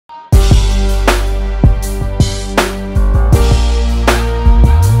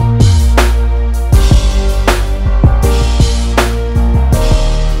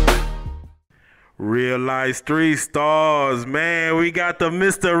Realize 3 stars, man. We got the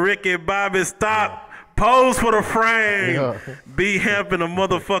Mr. Ricky Bobby Stop. Pose for the frame. B-Hamp in the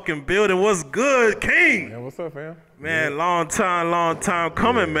motherfucking building. What's good, King? Man, what's up, fam? Man, long time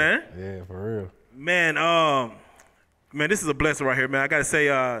coming, man. Yeah, for real. Man, man, this is a blessing right here, man. I gotta say,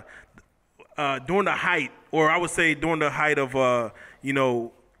 during the height, or I would say during the height of, you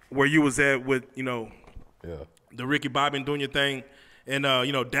know, where you was at with, you know, the Ricky Bobby and doing your thing, and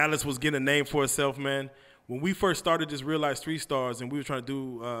you know, Dallas was getting a name for itself, man. When we first started this Realize 3 stars and we were trying to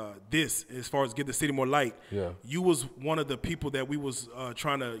do this as far as get the city more light, you was one of the people that we was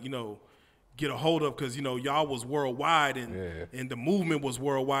trying to, you know, get a hold of, because, you know, y'all was worldwide and the movement was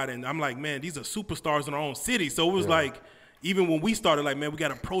worldwide. And I'm like, man, these are superstars in our own city. So it was like, even when we started, like, man, we got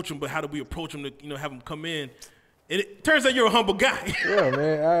to approach them, but how do we approach them to, you know, have them come in? And it turns out you're a humble guy. Yeah,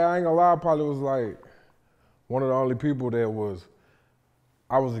 man, I ain't gonna lie, I probably was like one of the only people that was,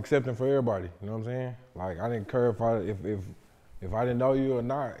 I was accepting for everybody, you know what I'm saying? Like, I didn't care if I didn't know you or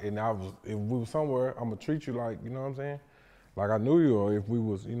not, and if we was somewhere, I'm gonna treat you like, you know what I'm saying? Like I knew you, or if we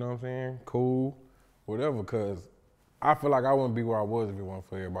was, you know what I'm saying, cool, whatever, cause I feel like I wouldn't be where I was if it wasn't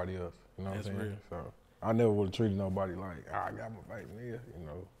for everybody else, you know what I'm saying? Real. So I never would have treated nobody like, I got my fight in here, you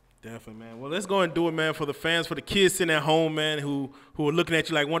know? Definitely, man. Well, let's go and do it, man, for the fans, for the kids sitting at home, man, who are looking at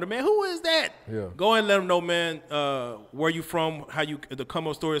you like, wonder, man, who is that? Yeah. Go ahead and let them know, man, where you from, how you, the come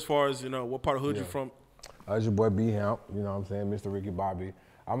up story as far as, you know, what part of hood you from. It's your boy B-Hamp, you know what I'm saying, Mr. Ricky Bobby.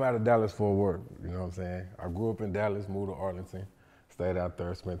 I'm out of Dallas for work, you know what I'm saying? I grew up in Dallas, moved to Arlington, stayed out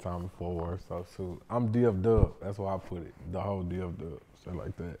there, spent time in Fort Worth, so I'm DF Dub, that's why I put it, the whole DF Dub, shit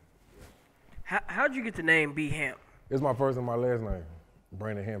like that. How'd you get the name B-Hamp? It's my first and my last name,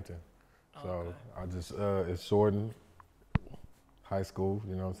 Brandon Hampton. So okay. I just, it's shortened, high school,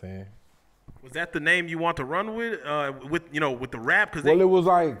 you know what I'm saying? Was that the name you want to run with, you know, with the rap? Cause well, it was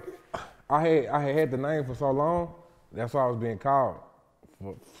like, I had the name for so long, that's why I was being called.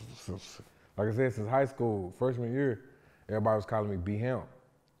 Like I said, since high school, freshman year, everybody was calling me B-Hamp.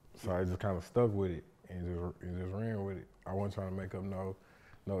 So I just kind of stuck with it and just ran with it. I wasn't trying to make up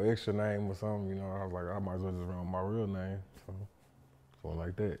no extra name or something, you know. I was like, I might as well just run with my real name. So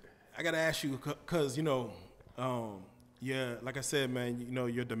like that. I gotta ask you, cause you know, yeah, like I said, man, you know,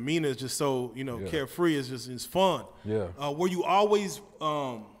 your demeanor is just so, you know, carefree. It's fun. Yeah. Were you always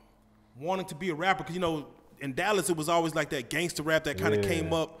wanting to be a rapper? Cause you know, in Dallas, it was always like that gangster rap that kind of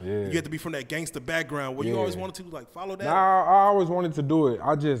came up. Yeah. You had to be from that gangster background. Were you always wanted to like follow that? Nah, I always wanted to do it.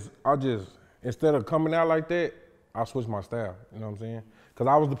 I just instead of coming out like that, I switched my style. You know what I'm saying? Cause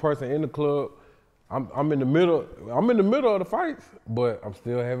I was the person in the club. I'm in the middle. I'm in the middle of the fights, but I'm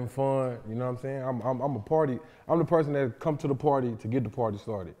still having fun. You know what I'm saying? I'm a party. I'm the person that come to the party to get the party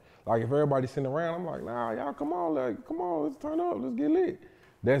started. Like if everybody's sitting around, I'm like, nah, y'all come on, let's turn up, let's get lit.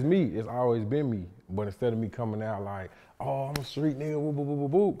 That's me. It's always been me. But instead of me coming out like, oh, I'm a street nigga, woo, woo, woo, woo,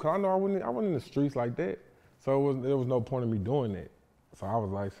 woo, cause I know I wasn't in the streets like that. So there was no point in me doing that. So I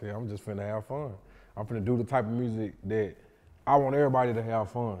was like, shit, I'm just finna have fun. I'm finna do the type of music that I want everybody to have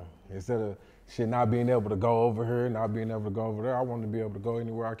fun. Instead of shit not being able to go over here, not being able to go over there, I want to be able to go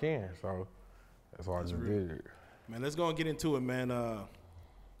anywhere I can. So that's why I just did it. Man, let's go and get into it, man.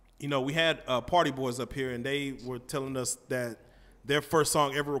 You know, we had Party Boys up here, and they were telling us that their first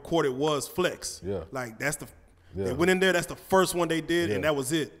song ever recorded was Flex. Yeah. Like that's they went in there, that's the first one they did, and that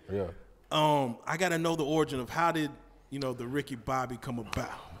was it. Yeah. I gotta know the origin of how did, you know, the Ricky Bobby come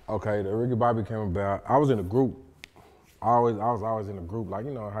about? Okay, the Ricky Bobby came about. I was in a group. I was always in a group, like,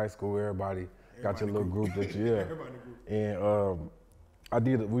 you know, in high school, everybody got your little group that you,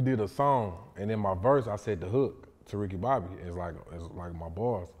 And we did a song, and in my verse, I said the hook to Ricky Bobby. It's like my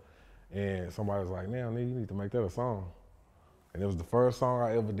boss. And somebody was like, man, you need to make that a song. And it was the first song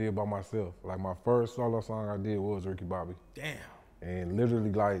I ever did by myself. Like my first solo song I did was Ricky Bobby. Damn. And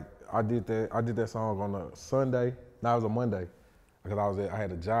literally, like, I did that song on a Sunday. No, it was a Monday, because I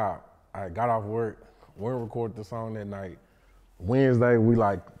had a job. I got off work, went and recorded the song that night. Wednesday, we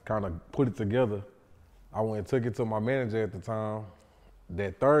like kind of put it together. I went and took it to my manager at the time.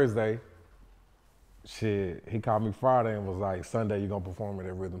 That Thursday, shit, he called me Friday and was like, Sunday, you're gonna perform it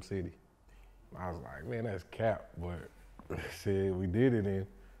at Rhythm City. I was like, man, that's cap, but shit, we did it, and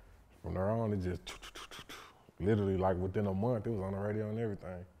from there on, it just literally like within a month, it was on the radio and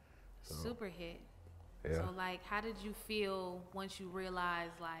everything. So, super hit. Yeah. So like, how did you feel once you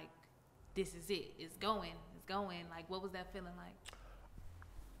realized like, this is it, it's going? Like, what was that feeling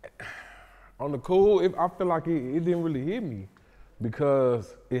like? On the cool, I feel like it didn't really hit me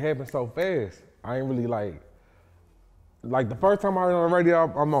because it happened so fast. I ain't really like the first time I heard on the radio,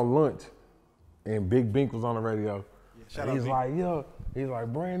 I'm on lunch, and Big Bink was on the radio. Yeah, he's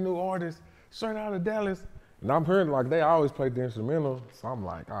like, brand new artist, straight out of Dallas. And I'm hearing like they always play the instrumental, so I'm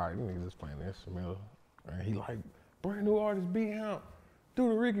like, all right, you niggas just playing the instrumental. And he like, brand new artist B-Hamp, do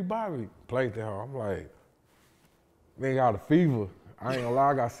the Ricky Bobby. Played to her. I'm like, they got a fever. I ain't gonna lie,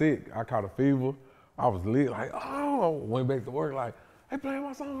 I got sick. I caught a fever. I was lit, like, oh, went back to work like, hey, playing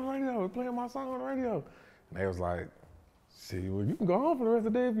my song on the radio, playing my song on the radio. And they was like, see, well, you can go home for the rest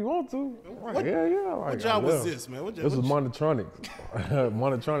of the day if you want to. Like, yeah. Like, what job was this, man? This was Monotronics.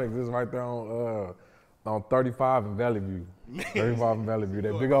 Monotronics is right there on 35 in Valley View. 35 in Valley View,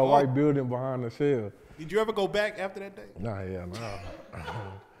 that big old white building behind the shell. Did you ever go back after that day? Nah. That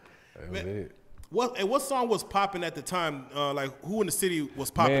was it. What song was popping at the time? Like, who in the city was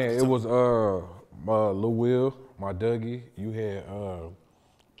popping? Man, it was Lil Will, my Dougie. You had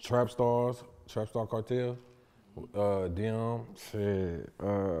Trap Star Cartel. Them, shit.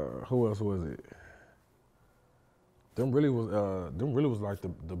 Who else was it? Them really was like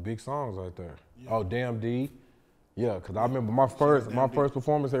the big songs right there. Yeah. Oh, Damn D. Yeah, cause I remember my first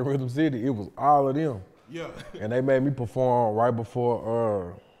performance at Rhythm City. It was all of them. Yeah. And they made me perform right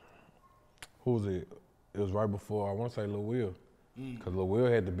before. Who was it? It was right before, I want to say Lil Will. Because Lil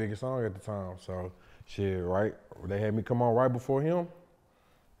Will had the biggest song at the time. So, shit, right? They had me come on right before him.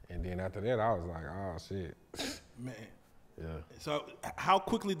 And then after that, I was like, oh, shit. Man. Yeah. So, how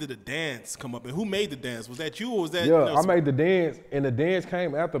quickly did the dance come up? And who made the dance? Was that you or was that? Yeah, I made the dance, and the dance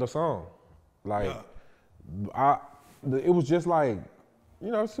came after the song. Like, it was just like,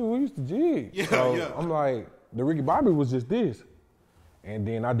 see, we used to jig. Yeah, so I'm like, the Ricky Bobby was just this. And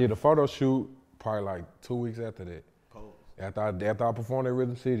then I did a photo shoot probably like 2 weeks after that. After I performed at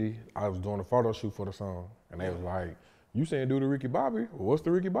Rhythm City, I was doing a photo shoot for the song. And they was like, you saying do the Ricky Bobby? Well, what's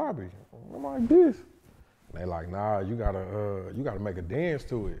the Ricky Bobby? I'm like, this. And they like, nah, you gotta make a dance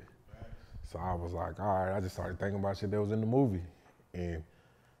to it. So I was like, all right, I just started thinking about shit that was in the movie and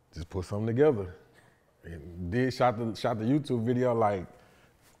just put something together. And shot the YouTube video like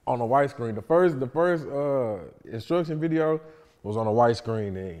on a white screen. The first instruction video was on a white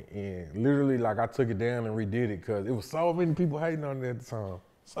screen and literally like I took it down and redid it because it was so many people hating on it at the time.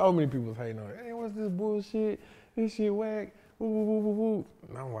 So many people was hating on it. Hey, what's this bullshit? This shit whack. Woo, woo, woo, woo, woo.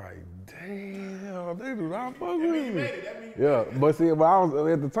 And I'm like, damn, they do not fuck with me. Yeah, but see, but I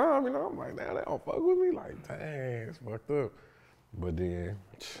was at the time, I'm like, damn, they don't fuck with me. Like, dang, it's fucked up. But then,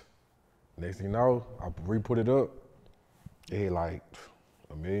 next thing you know, I re-put it up. It had like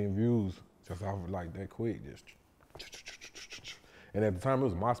 1 million views just off of like that quick, just. And at the time it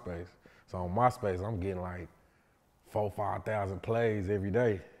was MySpace. So on MySpace, I'm getting like 4,000-5,000 plays every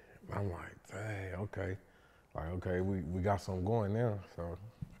day. I'm like, dang, okay. Like, okay, we got something going now. So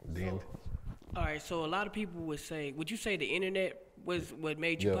then. All right, so a lot of people would you say the internet was what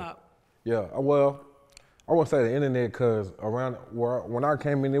made you pop? Yeah, well, I won't say the internet because around when I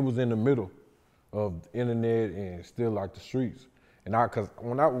came in, it was in the middle of the internet and still like the streets. And cause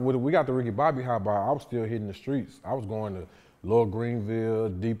when we got the Ricky Bobby high bar, I was still hitting the streets. I was going to Lower Greenville,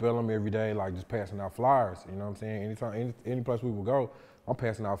 Deep Ellum every day, like just passing out flyers. You know what I'm saying? Anytime, any place we would go, I'm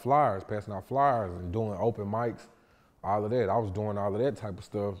passing out flyers and doing open mics, all of that. I was doing all of that type of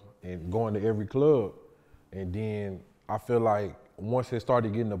stuff and going to every club. And then I feel like once it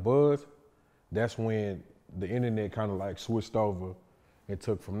started getting a buzz, that's when the internet kind of like switched over and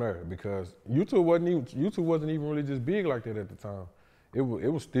took from there because YouTube wasn't even really just big like that at the time. It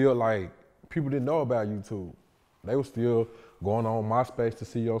was still like people didn't know about YouTube. They were still going on MySpace to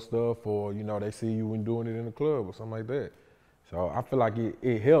see your stuff, or they see you when doing it in the club or something like that. So I feel like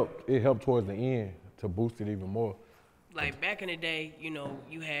it helped towards the end to boost it even more. Like back in the day,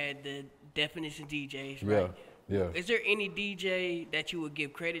 you had the definition DJs, right? Yeah. Is there any DJ that you would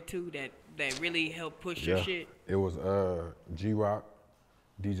give credit to that really helped push your shit? It was G-Rock,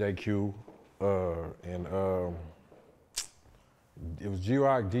 DJ Q, and it was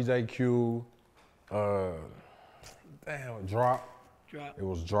G-Rock, DJ Q, Drop. It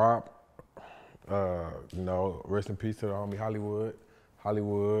was Drop. Rest in peace to the homie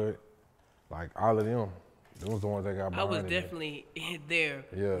Hollywood, like all of them. Them was the ones that got behind it. I was definitely there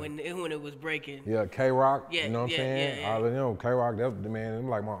when it was breaking. Yeah, K-Rock, you know what I'm saying? Yeah. All of them, K-Rock, that the man, them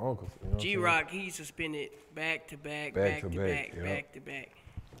like my uncles. G-Rock, he used to spin it back to back, back to back.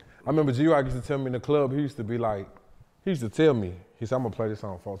 I remember G-Rock used to tell me in the club, he used to tell me, he said, I'm gonna play this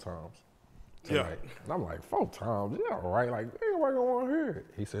song 4 times tonight. Yeah. And I'm like, 4 times? Yeah, all right, like, everybody gonna wanna hear it.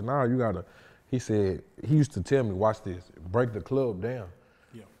 He said, nah, you gotta, he used to tell me, watch this, break the club down.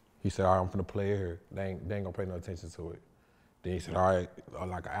 Yeah. He said, all right, I'm finna play it here. They ain't gonna pay no attention to it. Then he said, all right,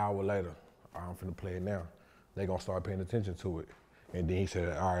 like an hour later, all right, I'm finna play it now. They gonna start paying attention to it. And then he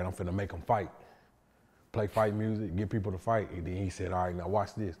said, all right, I'm finna make them fight. Play fight music, get people to fight. And then he said, all right, now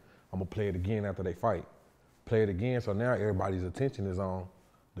watch this. I'm gonna play it again after they fight. Play it again, so now everybody's attention is on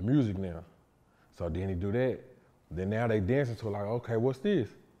the music now. So then he do that. Then now they dancing to it like, okay, what's this?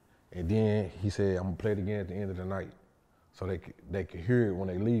 And then he said, I'm gonna play it again at the end of the night. So they can hear it when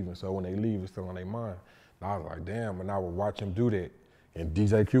they leaving. So when they leave, it's still on their mind. And I was like, damn, and I would watch him do that. And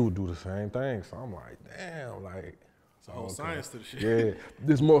DJ Q would do the same thing. So I'm like, damn, like. It's a whole science to the shit. Yeah,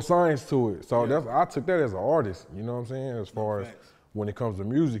 there's more science to it. So I took that as an artist, you know what I'm saying? As far as when it comes to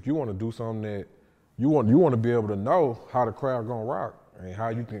music, you wanna do something that, you want to be able to know how the crowd gonna rock and how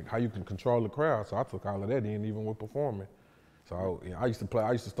you can control the crowd. So I took all of that in, even with performing. So I used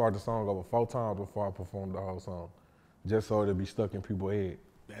to start the song over 4 times before I performed the whole song, just so it'd be stuck in people's head.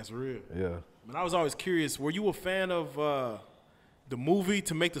 That's real. Yeah. But I was always curious, were you a fan of the movie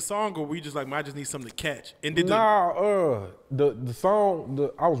to make the song, or were you just like, I just need something to catch? And did the song,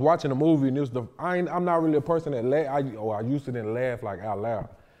 I was watching the movie and it was I'm not really a person that I used to then laugh like out loud.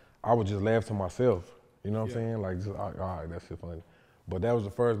 I would just laugh to myself. You know what I'm saying? Like, just, all right, that shit funny. But that was the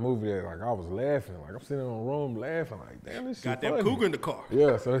first movie that, like, I was laughing. Like, I'm sitting in a room laughing, like, damn, this shit got funny. that cougar in the car.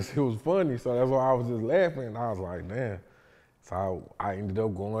 Yeah, so it was funny. So that's why I was just laughing. And I was like, damn. So I ended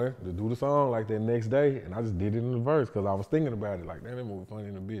up going to do the song like that next day, and I just did it in the verse because I was thinking about it. Like, damn, that movie funny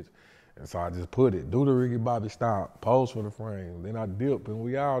in the bitch. And so I just put it, do the Ricky Bobby stop, pose for the frame. Then I dip, and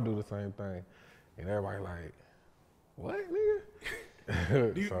we all do the same thing. And everybody like, what, nigga?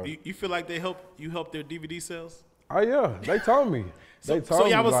 Do you feel like you helped their DVD sales? Oh yeah, they told me. So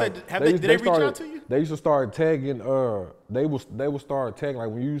y'all would say, did they reach out to you? They used to start tagging. They would start tagging, like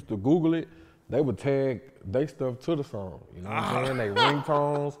when you used to Google it, they would tag they stuff to the song. You know what I'm saying? They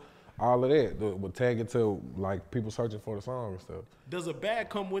ringtones, all of that. They would tag it to like people searching for the song and stuff. Does a bag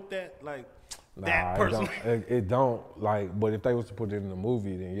come with that? Like nah, that person? It don't. Like, but if they was to put it in the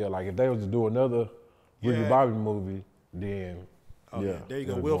movie, then yeah. Like if they was to do another Ricky Bobby movie, then. Oh, yeah, there you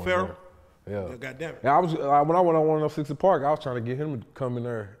go, Will Ferrell. Yeah. God damn it. Yeah, I was when I went on 106 Park, I was trying to get him to come in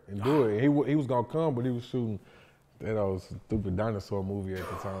there and do it. He was gonna come, but he was shooting that stupid dinosaur movie at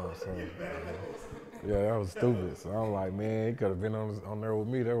the time. So yeah, that was stupid. So I'm like, man, he could have been on there with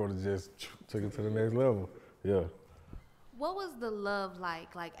me. They would have just took it to the next level. Yeah. What was the love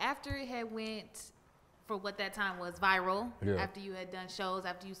like? Like after it had went for what that time was viral, after you had done shows,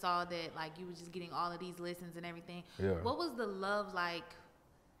 after you saw that like you were just getting all of these listens and everything, what was the love like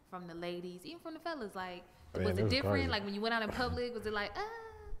from the ladies, even from the fellas? Like, man, was it different? Crazy. Like when you went out in public, was it like,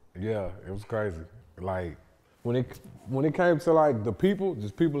 Yeah, it was crazy. Like when it came to like the people,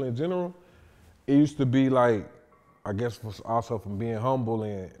 just people in general, it used to be like, I guess also from being humble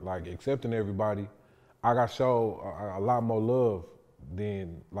and like accepting everybody, I got showed a lot more love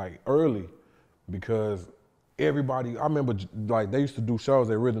than like early. Because everybody, I remember like they used to do shows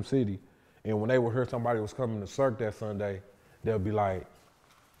at Rhythm City, and when they would hear somebody was coming to Cirque that Sunday, they'll be like,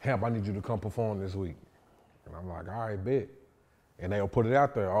 Hamp, I need you to come perform this week. And I'm like, all right, bet. And they'll put it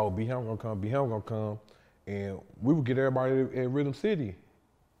out there, oh, B-Hamp gonna come, B-Hamp gonna come. And we would get everybody at Rhythm City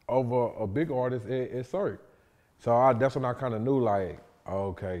over a big artist at Cirque. So that's when I kind of knew like, oh,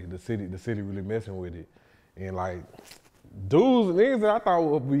 okay, the city really messing with it. And like, dudes and niggas that I thought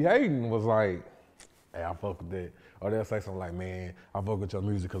would be hating was like, hey, I fuck with that. Or they'll say something like, man, I fuck with your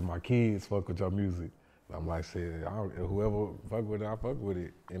music because my kids fuck with your music. And I'm like, shit, whoever fuck with it, I fuck with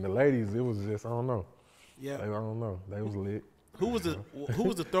it. And the ladies, it was just, I don't know. Yeah. I don't know. They was lit. Who was the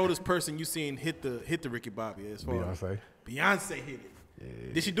throatest person you seen hit the Ricky Bobby as far Beyonce. Beyonce hit it.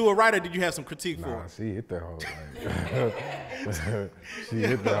 Yeah. Did she do it right, or did you have some critique for her? Nah, she hit that hoe. She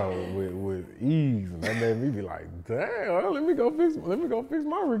hit that hoe with ease, and that made me be like, damn, let me go fix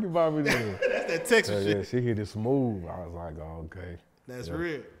my Ricky Bobby then. That's that Texas shit. Yeah, she hit it smooth. I was like, oh, okay. That's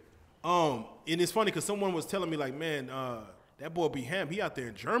real. And it's funny because someone was telling me like, man, that boy B-Hamp, he out there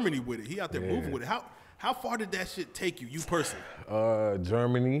in Germany with it. He out there moving with it. How far did that shit take you personally?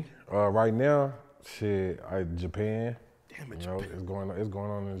 Germany. Right now, Japan. Damn it, you know, it's going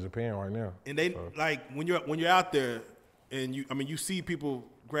on in Japan right now. And they like when you're out there, and you see people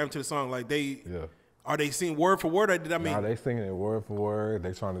grab to the song like are they singing word for word? Or Nah, they singing it word for word.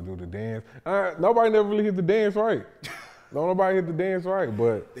 They trying to do the dance. Nobody never really hit the dance right. Nobody hit the dance right,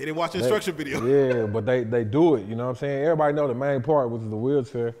 but they didn't watch the instruction video. Yeah, but they do it. You know what I'm saying? Everybody know the main part, which is the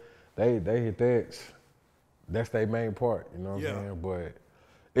wheelchair. They hit that. That's their main part. You know what I'm saying? But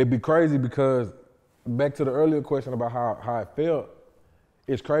it'd be crazy because back to the earlier question about how it felt.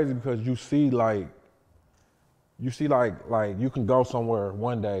 It's crazy because you see like you can go somewhere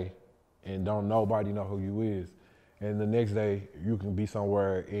one day and don't nobody know who you is, and the next day you can be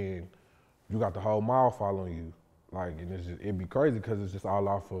somewhere and you got the whole mile following you. Like, and it'd be crazy because it's just all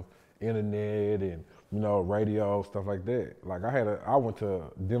off of internet and you know, radio, stuff like that. Like I went to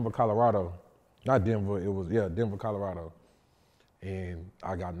Denver, Colorado. Not Denver, it was, Denver, Colorado. And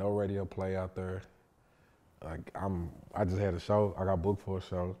I got no radio play out there. Like I just had a show, I got booked for a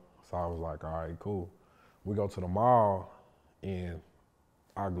show. So I was like, all right, cool. We go to the mall and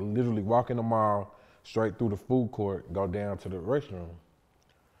I literally walk in the mall, straight through the food court, go down to the restroom.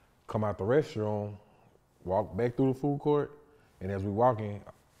 Come out the restroom, walk back through the food court, and as we walking,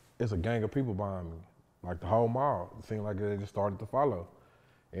 it's a gang of people behind me. Like the whole mall. It seemed like they just started to follow.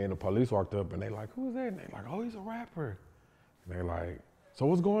 And the police walked up and they like, who is that? And they like, oh, he's a rapper. And they like, so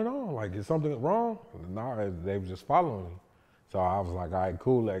what's going on? Like, is something wrong? No, they was just following me. So I was like, all right,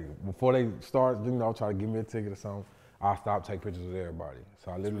 cool. Like, before they start, you know, try to give me a ticket or something, I stopped, take pictures of everybody.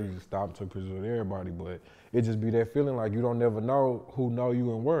 So I literally just stopped, took pictures of everybody. But it just be that feeling like you don't never know who know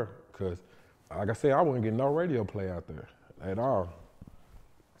you and where. Cause like I said, I wouldn't get no radio play out there at all.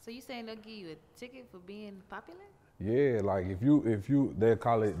 So you saying they'll give you a ticket for being popular? Yeah, like if you, they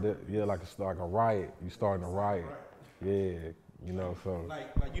call it, like a riot. You starting a riot. Yeah, you know, so.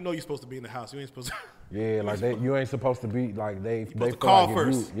 Like you know you're supposed to be in the house. You ain't supposed to. Yeah, like you ain't supposed to be, like they supposed to feel call like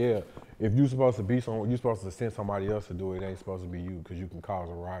first. If you supposed to be someone, you supposed to send somebody else to do it. It ain't supposed to be you, because you can cause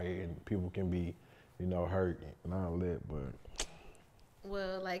a riot and people can be, you know, hurt and all that, but.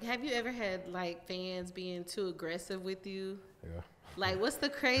 Well, like, have you ever had, like, fans being too aggressive with you? Yeah. Like, what's the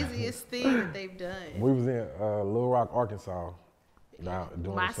craziest thing that they've done? We was in Little Rock, Arkansas. Now,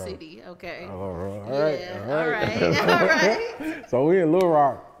 doing My a show. city, okay. All All right. right. So we in Little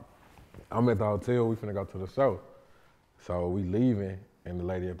Rock. I'm at the hotel. We finna go to the show. So we leaving, and the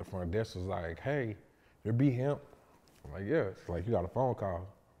lady at the front desk was like, "Hey, you're B-Hamp." I'm like, "Yeah." It's like, "You got a phone call."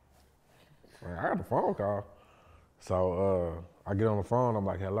 I'm like, "I got a phone call." So I get on the phone. I'm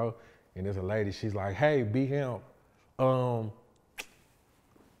like, "Hello," and there's a lady. She's like, "Hey, B-Hamp,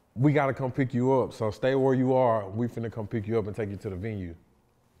 we gotta come pick you up. So stay where you are. We finna come pick you up and take you to the venue."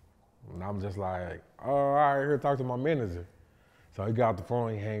 And I'm just like, "Oh, all right, here, talk to my manager." So he got off the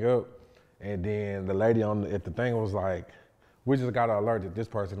phone, he hang up, and then the lady at the thing was like, "We just got an alert that this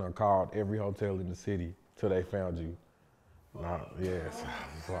person done called every hotel in the city till they found you." Nah, yes.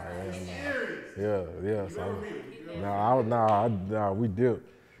 So we dipped.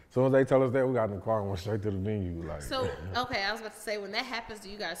 As soon as they tell us that, we got in the car and went straight to the venue. Like. So, okay, I was about to say, when that happens, do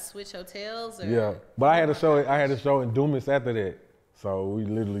you guys switch hotels? Or? Yeah, but I had a show in Dumas after that. So we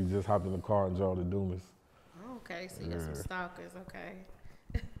literally just hopped in the car and drove to Dumas. Okay, so you got some stalkers,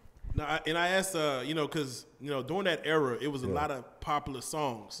 okay. Now, and I asked, you know, because, you know, during that era, it was a lot of popular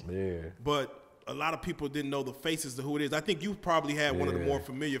songs. Yeah. But a lot of people didn't know the faces of who it is. I think you probably had one of the more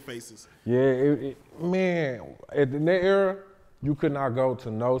familiar faces. Yeah, man, in that era, you could not go to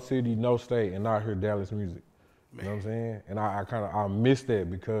no city, no state, and not hear Dallas music. Man. You know what I'm saying? And I missed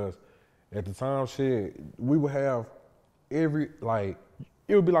that, because at the time, we would have it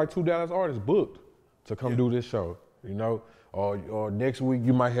would be like 2 Dallas artists booked to come do this show, you know? Or next week,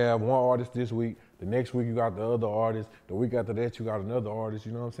 you might have one artist this week. The next week, you got the other artist. The week after that, you got another artist,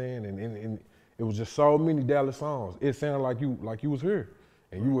 you know what I'm saying? And it was just so many Dallas songs. It sounded like you was here.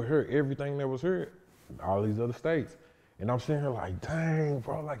 And you would hear everything that was here, all these other states. And I'm sitting here like, dang,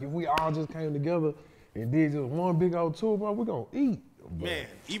 bro, like if we all just came together and did just one big old tour, bro, we gonna eat. But man,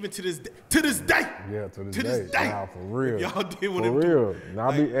 even to this day. Yeah, to this day. Nah, for real. Y'all did what for real. Now,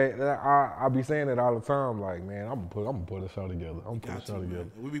 I be saying it all the time, like, man, I'm gonna put a show together. I'm gonna put a show together.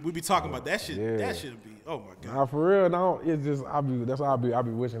 We be talking about that shit. Yeah. That should be, oh my God. Nah, for real, no, it's just, that's why I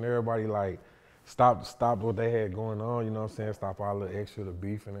be wishing everybody, like, stop what they had going on, you know what I'm saying? Stop all the extra, the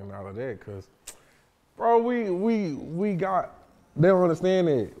beefing and all of that, because, bro, we got, they don't understand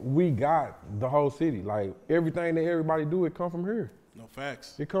that we got the whole city. Like, everything that everybody do, it come from here. No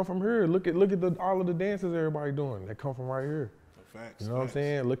facts. It come from here. Look at all of the dances everybody doing. They come from right here. No facts. You know what I'm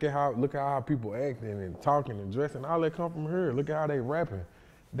saying? Look at how people acting and talking and dressing. All that come from here. Look at how they rapping.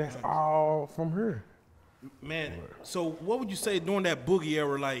 That's all from here. Man, so what would you say during that boogie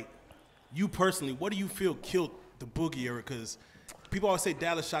era, like, you personally, what do you feel killed the boogie era? Because people always say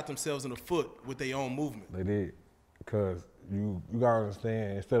Dallas shot themselves in the foot with their own movement. They did. Because you gotta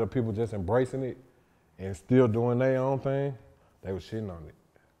understand, instead of people just embracing it and still doing their own thing, they was shitting on it,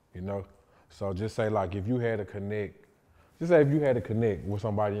 you know? So just say, like, if you had to connect with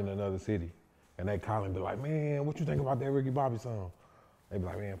somebody in another city and they call and be like, man, what you think about that Ricky Bobby song? They be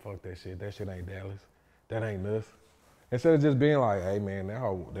like, man, fuck that shit. That shit ain't Dallas. That ain't us. Instead of just being like, hey, man, that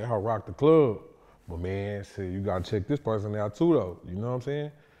hoe rock the club. But, man, shit, you got to check this person out, too, though. You know what I'm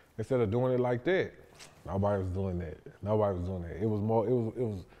saying? Instead of doing it like that, nobody was doing that. Nobody was doing that.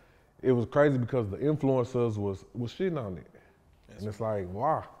 It was crazy because the influencers was shitting on it. And it's like,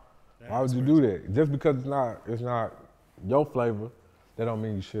 wow. Why would you do that? Just because it's not your flavor, that don't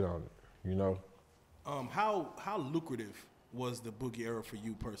mean you shit on it, you know? How lucrative was the Boogie Era for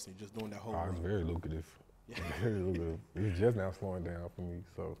you personally, just doing that whole It's very lucrative. Very lucrative. It's just now slowing down for me,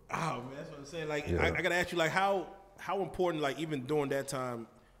 so. Oh man, that's what I'm saying. Like, I gotta ask you, like, how important, like, even during that time,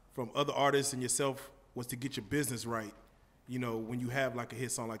 from other artists and yourself, was to get your business right? You know, when you have like a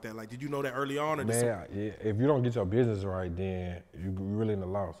hit song like that, like, did you know that early on? Or if you don't get your business right, then you're really in the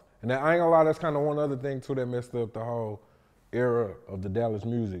loss. And I ain't gonna lie, that's kind of one other thing too that messed up the whole era of the Dallas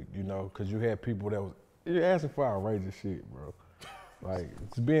music, you know, because you had people that you're asking for outrageous shit, bro. Like,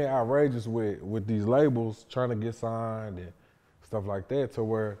 it's being outrageous with these labels trying to get signed and stuff like that, to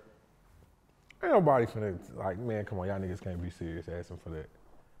where ain't nobody finna, like, man, come on, y'all niggas can't be serious asking for that.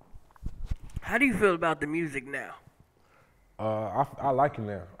 How do you feel about the music now? I like it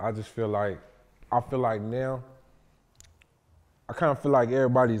now. I just feel like, now, I kind of feel like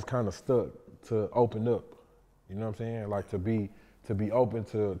everybody's kind of stuck to open up. You know what I'm saying? Like, to be open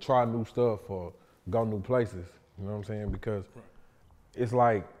to try new stuff or go new places. You know what I'm saying? Because it's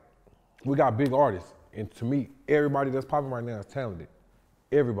like, we got big artists, and to me, everybody that's popping right now is talented.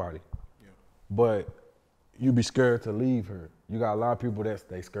 Everybody. Yeah. But you be scared to leave her. You got a lot of people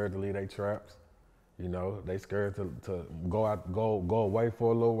they scared to leave their traps. You know, they scared to go away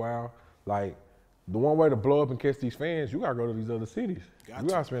for a little while. Like, the one way to blow up and catch these fans, you gotta go to these other cities. You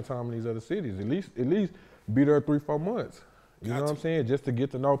gotta spend time in these other cities. At least be there 3-4 months. You know what I'm saying? Just to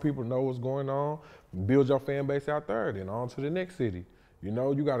get to know people, know what's going on, build your fan base out there, then on to the next city. You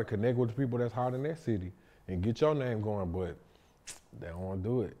know, you gotta connect with the people that's hot in that city and get your name going, but they don't wanna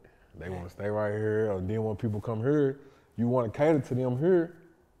do it. They wanna stay right here, or then when people come here, you wanna cater to them here,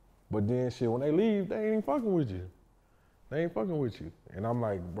 but then shit, when they leave, they ain't even fucking with you. They ain't fucking with you. And I'm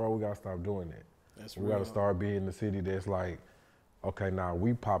like, bro, we gotta stop doing that. We gotta start being the city that's like, okay, now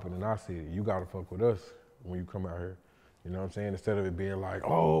we popping in our city. You gotta fuck with us when you come out here. You know what I'm saying? Instead of it being like,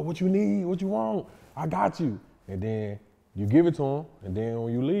 oh, what you need, what you want, I got you. And then you give it to them, and then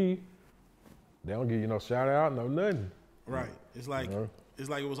when you leave, they don't give you no shout out, no nothing. Right. It's like,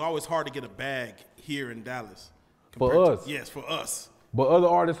 it was always hard to get a bag here in Dallas. For us. Yes, for us. But other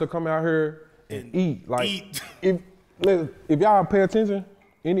artists will come out here and eat. Like, if y'all pay attention,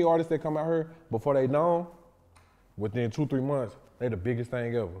 any artists that come out here, before they known, within 2-3 months, they the biggest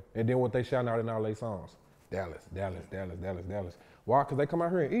thing ever. And then what they shout out in all their songs, Dallas, Dallas, Dallas, Dallas, Dallas. Why? Because they come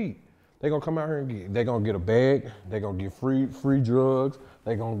out here and eat. They gonna come out here and they gonna get a bag, they gonna get free drugs,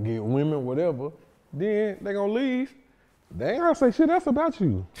 they gonna get women, whatever. Then they gonna leave. They ain't gonna say shit else about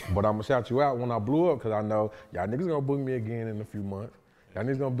you. But I'm gonna shout you out when I blew up, because I know y'all niggas gonna book me again in a few months. Y'all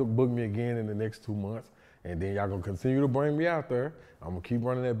niggas gonna book me again in the next 2 months. And then y'all gonna continue to bring me out there. I'm gonna keep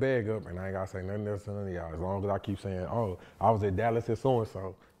running that bag up, and I ain't gotta say nothing else to none of y'all. As long as I keep saying, oh, I was at Dallas at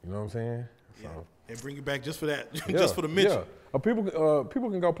so-and-so. You know what I'm saying? Yeah. So. And bring you back just for that, just for the mention. Yeah. People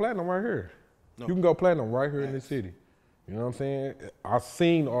can go platinum right here. No. You can go platinum right here in this city. You know what I'm saying? I've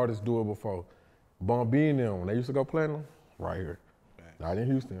seen artists do it before. Bun B and them, when they used to go platinum, right here. Not in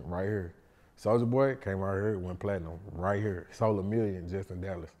Houston, right here. Soulja Boy came out here, went platinum, right here. Sold $1 million just in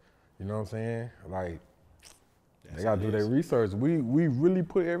Dallas. You know what I'm saying? Like, they gotta do their research. We really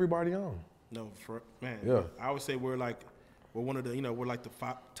put everybody on. No, man. Yeah. I would say we're one of the, we're like the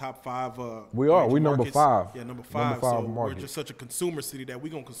top 5. We are. We number 5. Yeah, number 5. So we're just such a consumer city that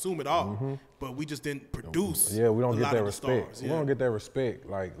we're gonna consume it all. But we just didn't produce. Yeah, we don't get that respect. We don't get that respect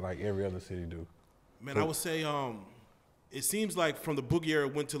like every other city do. Man, I would say it seems like from the Boogie Era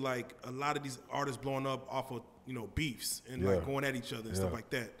went to like a lot of these artists blowing up off of beefs and like going at each other and stuff like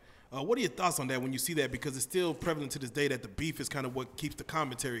that. What are your thoughts on that when you see that? Because it's still prevalent to this day that the beef is kind of what keeps the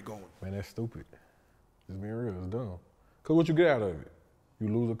commentary going. Man, that's stupid. Just being real, it's dumb. Because what you get out of it? You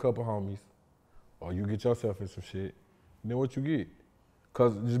lose a couple homies, or you get yourself in some shit, then what you get?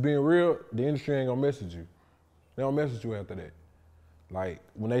 Because just being real, the industry ain't gonna message you. They don't message you after that. Like,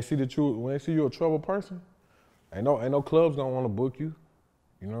 when they see you a troubled person, ain't no clubs gonna wanna book you.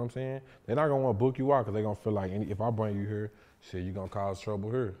 You know what I'm saying? They're not gonna wanna book you out because they gonna feel like, if I bring you here, shit, you gonna cause trouble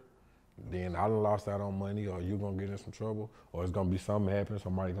here. Then I done lost out on money, or you gonna get in some trouble, or it's gonna be something happen,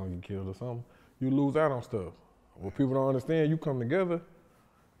 somebody gonna get killed or something. You lose out on stuff. What people don't understand, you come together,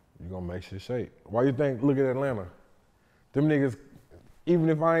 you gonna make shit shake. Why you think, look at Atlanta. Them niggas, even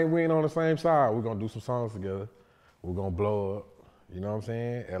if we ain't on the same side, we're gonna do some songs together. We're gonna blow up. You know what I'm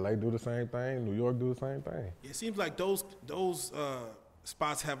saying? LA do the same thing, New York do the same thing. It seems like those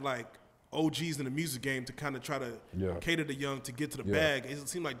spots have like OGs in the music game to kind of try to cater to young to get to the bag. It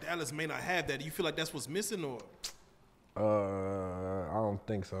seems like Dallas may not have that. Do you feel like that's what's missing, or? I don't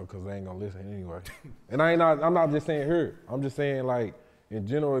think so, because they ain't gonna listen anyway. And I'm not just saying here. I'm just saying, like, in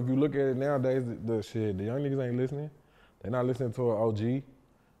general, if you look at it nowadays, the young niggas ain't listening. They not listening to an OG.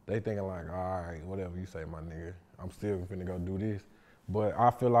 They thinking like, all right, whatever you say, my nigga. I'm still finna go do this. But I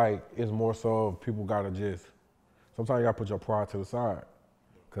feel like it's more so people gotta sometimes you gotta put your pride to the side.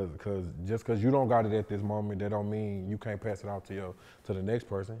 Cause you don't got it at this moment, that don't mean you can't pass it out to the next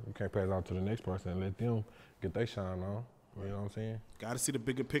person. You can't pass it out to the next person and let them get their shine on. You know what I'm saying? Gotta see the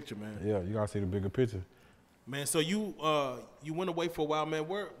bigger picture, man. Yeah, you gotta see the bigger picture. Man, so you went away for a while, man.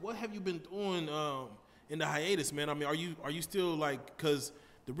 What have you been doing in the hiatus, man? I mean, are you still like, cause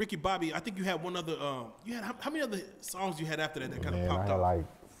the Ricky Bobby, I think you had one other. You had how many other songs you had after that kind of popped I had up? like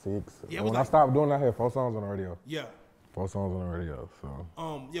 6. Yeah, when I stopped doing that, I had 4 songs on the radio. Yeah. 4 songs on the radio.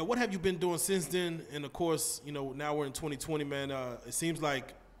 So. Yeah. What have you been doing since then? And of course, you know, now we're in 2020, man. It seems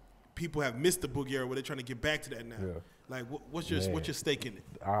like people have missed the Boogie Era, where they're trying to get back to that now. Yeah. Like, what's your stake in it?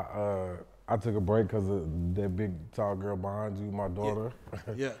 I took a break because of that big tall girl behind you, my daughter.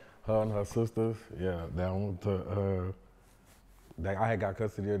 Yeah. Her and her sisters. Yeah, that one. I had got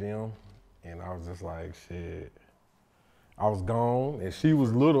custody of them, and I was just like, shit. I was gone, and she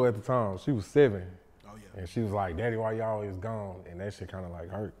was little at the time. She was 7. Oh, yeah. And she was like, Daddy, why you always gone? And that shit kind of like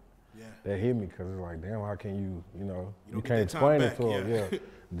hurt. Yeah. That hit me, because it's like, damn, how can you can't explain it to her. Yeah.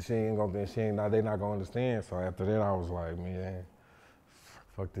 They not gonna understand. So after that, I was like, man,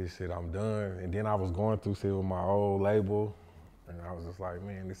 fuck this shit, I'm done. And then I was going through shit with my old label, and I was just like,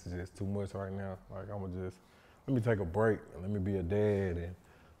 man, this is just too much right now. Like, let me take a break, and let me be a dad and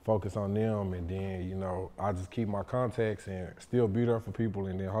focus on them, and then, I just keep my contacts and still be there for people,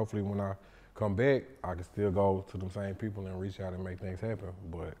 and then hopefully when I come back, I can still go to them same people and reach out and make things happen.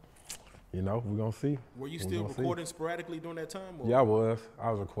 But, we're gonna see. Were you still recording sporadically during that time? Or? Yeah, I was.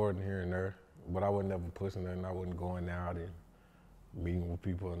 I was recording here and there, but I wasn't never pushing nothing. I wasn't going out and meeting with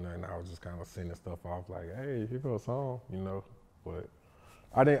people and nothing. I was just kind of sending stuff off like, hey, here goes a song, But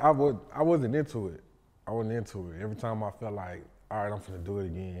I wasn't into it. I wasn't into it. Every time I felt like, all right, I'm finna do it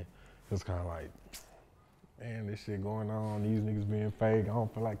again, it's kind of like, man, this shit going on, these niggas being fake, I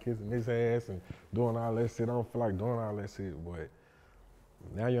don't feel like kissing this ass and doing all that shit. I don't feel like doing all that shit, but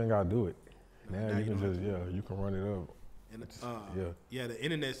now you ain't gotta do it. Now you can just, you can run it up. And,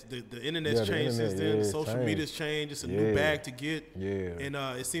 the internet's changed since then. The social media's changed. It's a new bag to get. Yeah. And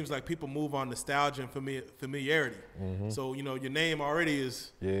it seems like people move on nostalgia and familiarity. Mm-hmm. So, your name already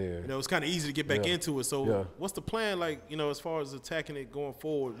is, it's kind of easy to get back into it. So what's the plan, like, as far as attacking it going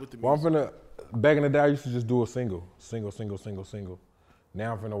forward with the music? Well, back in the day, I used to just do a single.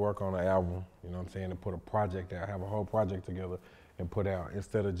 Now I'm finna work on an album, and put a project out, have a whole project together and put out,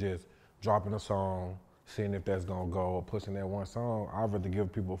 instead of just dropping a song, seeing if that's gonna go, or pushing that one song. I'd rather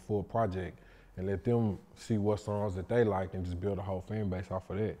give people a full project and let them see what songs that they like and just build a whole fan base off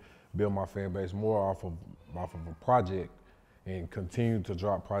of that. Build my fan base more off of a project and continue to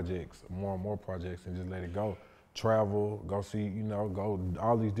drop projects, more and more projects, and just let it go. Travel, go see, go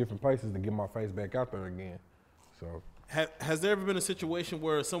all these different places to get my face back out there again. So, has there ever been a situation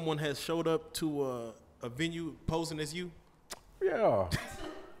where someone has showed up to a venue posing as you? Yeah,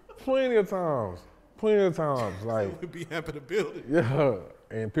 plenty of times. Like, we'd be happy to build it. Yeah,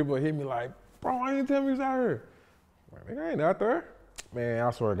 and people hit me like, bro, why you didn't tell me you was out here? Like, nigga, I ain't out there. Man, I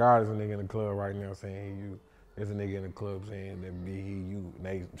swear to God, there's a nigga in the club right now saying he you. There's a nigga in the club saying that me, he, you, and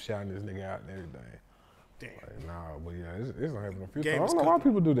they shouting this nigga out and everything. Damn. Like, nah, but yeah, it's gonna happen a few times. I don't know why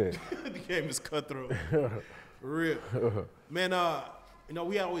people do that. The game is cutthroat. For real. Man,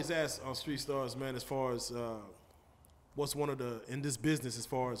 we always ask on Street Stars, man, as far as what's one of the, in this business, as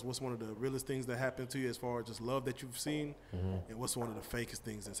far as what's one of the realest things that happened to you, as far as just love that you've seen, and what's one of the fakest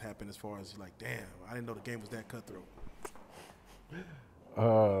things that's happened, as far as like, damn, I didn't know the game was that cutthroat.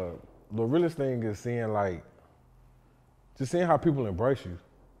 The realest thing is seeing how people embrace you.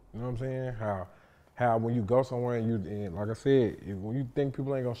 You know what I'm saying? How when you go somewhere and like I said, when you think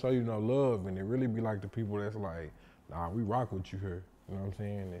people ain't gonna show you no love, and it really be like the people that's like, nah, we rock with you here. You know what I'm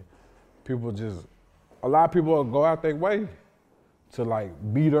saying? And people a lot of people will go out their way to like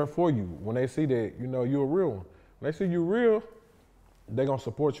be there for you when they see that, you're a real one. When they see you real, they gonna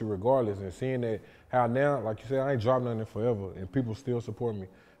support you regardless. And seeing that how now, like you said, I ain't dropped nothing forever, and people still support me.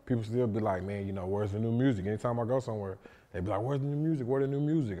 People still be like, man, where's the new music? Anytime I go somewhere, they be like, where's the new music? Where the new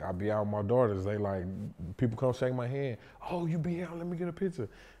music? I be out with my daughters. They like, people come shake my hand. Oh, you be out? Let me get a picture.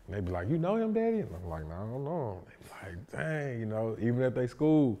 And they be like, you know him, Daddy? And I'm like, no, I don't know him. They be like, dang, even at they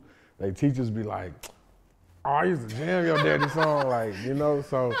school, they teachers be like, oh, I used to jam your daddy's song, like,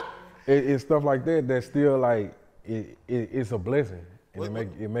 so it's stuff like that that's still like, it's a blessing, and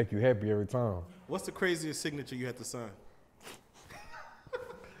it make you happy every time. What's the craziest signature you had to sign?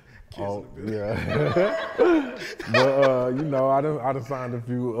 Oh, yeah. But, you know, I done signed a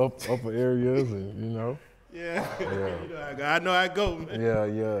few upper areas and, you know. Yeah. You know, I know how it go, man.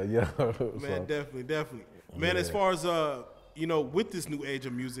 Yeah. Man, definitely. Man, as far as, you know, with this new age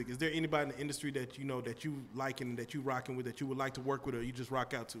of music, is there anybody in the industry that you know that you liking and that you rocking with that you would like to work with or you just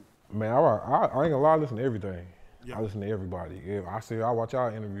rock out to? Man, I ain't gonna lie, I listen to everything. Yeah. I listen to everybody. If I watch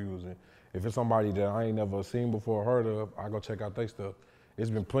our interviews, and if it's somebody that I ain't never seen before or heard of, I go check out their stuff. It's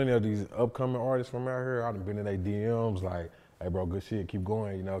been plenty of these upcoming artists from out here. I've been in their DMs like, hey bro, good shit, keep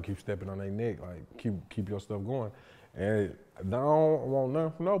going, you know, keep stepping on their neck, like keep your stuff going. And I don't want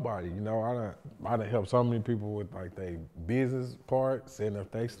nothing from nobody, you know. I done helped so many people with like their business part, setting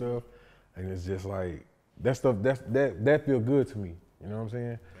up their stuff, and it's just like that stuff that feel good to me, you know what I'm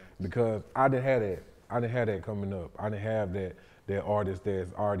saying? Because I didn't have that coming up. I didn't have that artist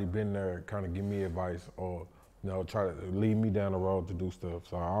that's already been there kind of give me advice or, you know, try to lead me down the road to do stuff.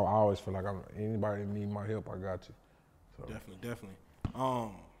 So I always feel like anybody that need my help, I got you. So. Definitely.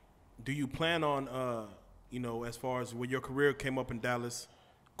 Do you plan on, you know, as far as when your career came up in Dallas,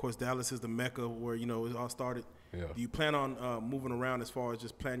 of course, Dallas is the mecca where, you know, it all started. Yeah. Do you plan on moving around as far as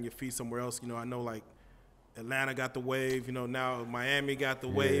just planting your feet somewhere else? You know, I know like Atlanta got the wave, you know, now Miami got the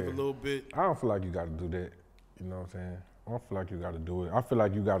wave a little bit. I don't feel like you got to do that, you know what I'm saying? I don't feel like you got to do it. I feel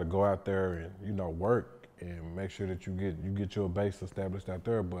like you got to go out there and, you know, work and make sure that you get your base established out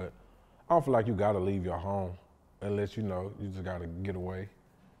there, but I don't feel like you got to leave your home unless, you know, you just got to get away.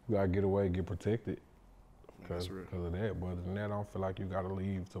 You got to get away, get protected because of that. But other than that, I don't feel like you got to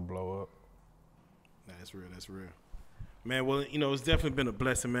leave to blow up. That's real. Man, well, you know, it's definitely been a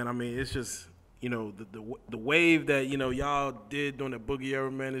blessing, man. I mean, it's just, you know, the wave that, you know, y'all did during the Boogie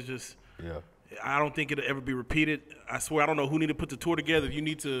Era, man, is just, I don't think it'll ever be repeated. I swear, I don't know who need to put the tour together. If you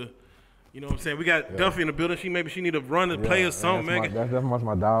need to, you know what I'm saying? We got Duffy in the building. Maybe she need to run and play or something, man. That's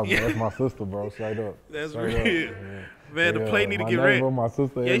my dog, man. That's my sister, bro. Straight up. That's straight real. Up, man, the play need to get ready. My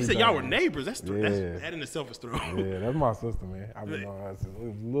sister. Yeah, you said y'all were neighbors. That in itself is through. Yeah, that's my sister, man. I've been on her since I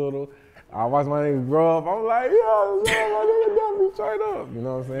was little. I watched my niggas grow up. I'm like, yo, my nigga Duffy straight up. You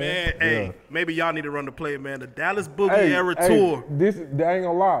know what I'm saying? Man, hey, maybe y'all need to run the play, man. The Dallas Boogie Era tour. They ain't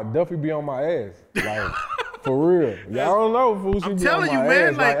gonna lie. Duffy be on my ass. Like, for real. Y'all don't know, fool. She be on my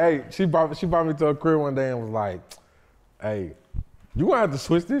ass. Like, hey, she brought me to her crib one day and was like, hey, you gonna have to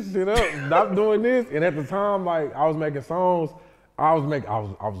switch this shit up. Stop doing this. And at the time, like, I was making songs. I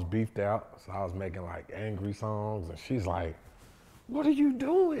was beefed out. So I was making like angry songs. And she's like, what are you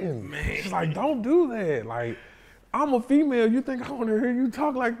doing? Man. She's like, don't do that. Like, I'm a female. You think I want to hear you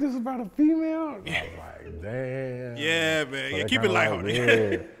talk like this about a female? And I was like, damn. Yeah, man. So keep it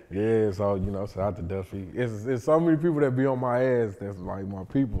lighthearted. Yeah. So, you know, shout out to Duffy. It's so many people that be on my ass that's like my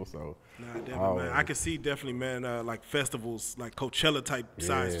people. So. Nah, definitely, man. I can see definitely, man, like festivals, like Coachella type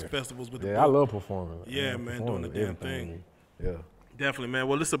size festivals with the boat. I love performing. Yeah, man, doing the damn thing. Yeah. Definitely, man.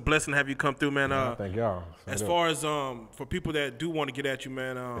 Well, it's a blessing to have you come through, man. Thank y'all. As far as for people that do want to get at you,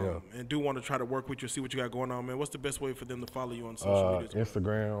 man, and do want to try to work with you, see what you got going on, man, what's the best way for them to follow you on social media?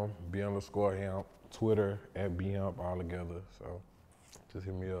 Instagram, B_Hamp, Twitter at B-Hamp, all together. So just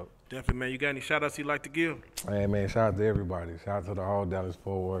hit me up. Definitely, man. You got any shout outs you'd like to give? Hey, man, shout out to everybody. Shout out to the whole Dallas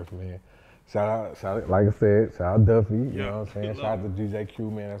Fort Worth, man. Shout out, like I said, shout out Duffy, you know what I'm saying? Shout out to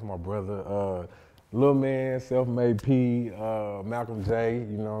GJQ, man, that's my brother. Lil Man, Self-Made P, Malcolm J,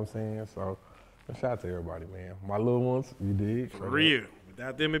 you know what I'm saying? So, shout out to everybody, man. My little ones, you dig? For real.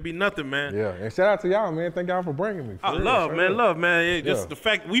 Without them, it'd be nothing, man. Yeah, and shout out to y'all, man. Thank y'all for bringing me. Love, man. Just the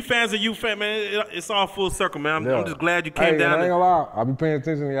fact we fans of you, man, it's all full circle, man. I'm just glad you came down. I ain't gonna lie, I be paying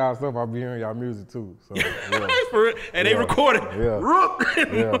attention to y'all stuff. I be hearing y'all music too. So, For real. And they recorded. I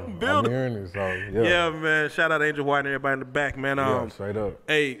be hearing it, so yeah, man. Shout out to Angel White and everybody in the back, man. Straight up.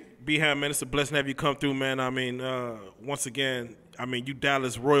 Hey, B-Hamp, man, it's a blessing to have you come through, man. I mean, once again, I mean, you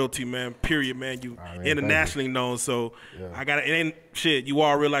Dallas royalty, man, period, man. You internationally known, so it ain't shit. You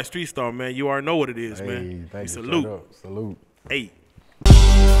are a real life street star, man. You already know what it is, man. Thank you. Salute. Salute. Hey.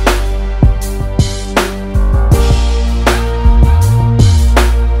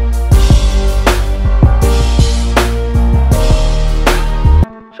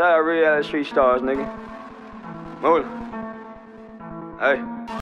 Shout out Reallyfe Street Stars, nigga. Move it. Hey.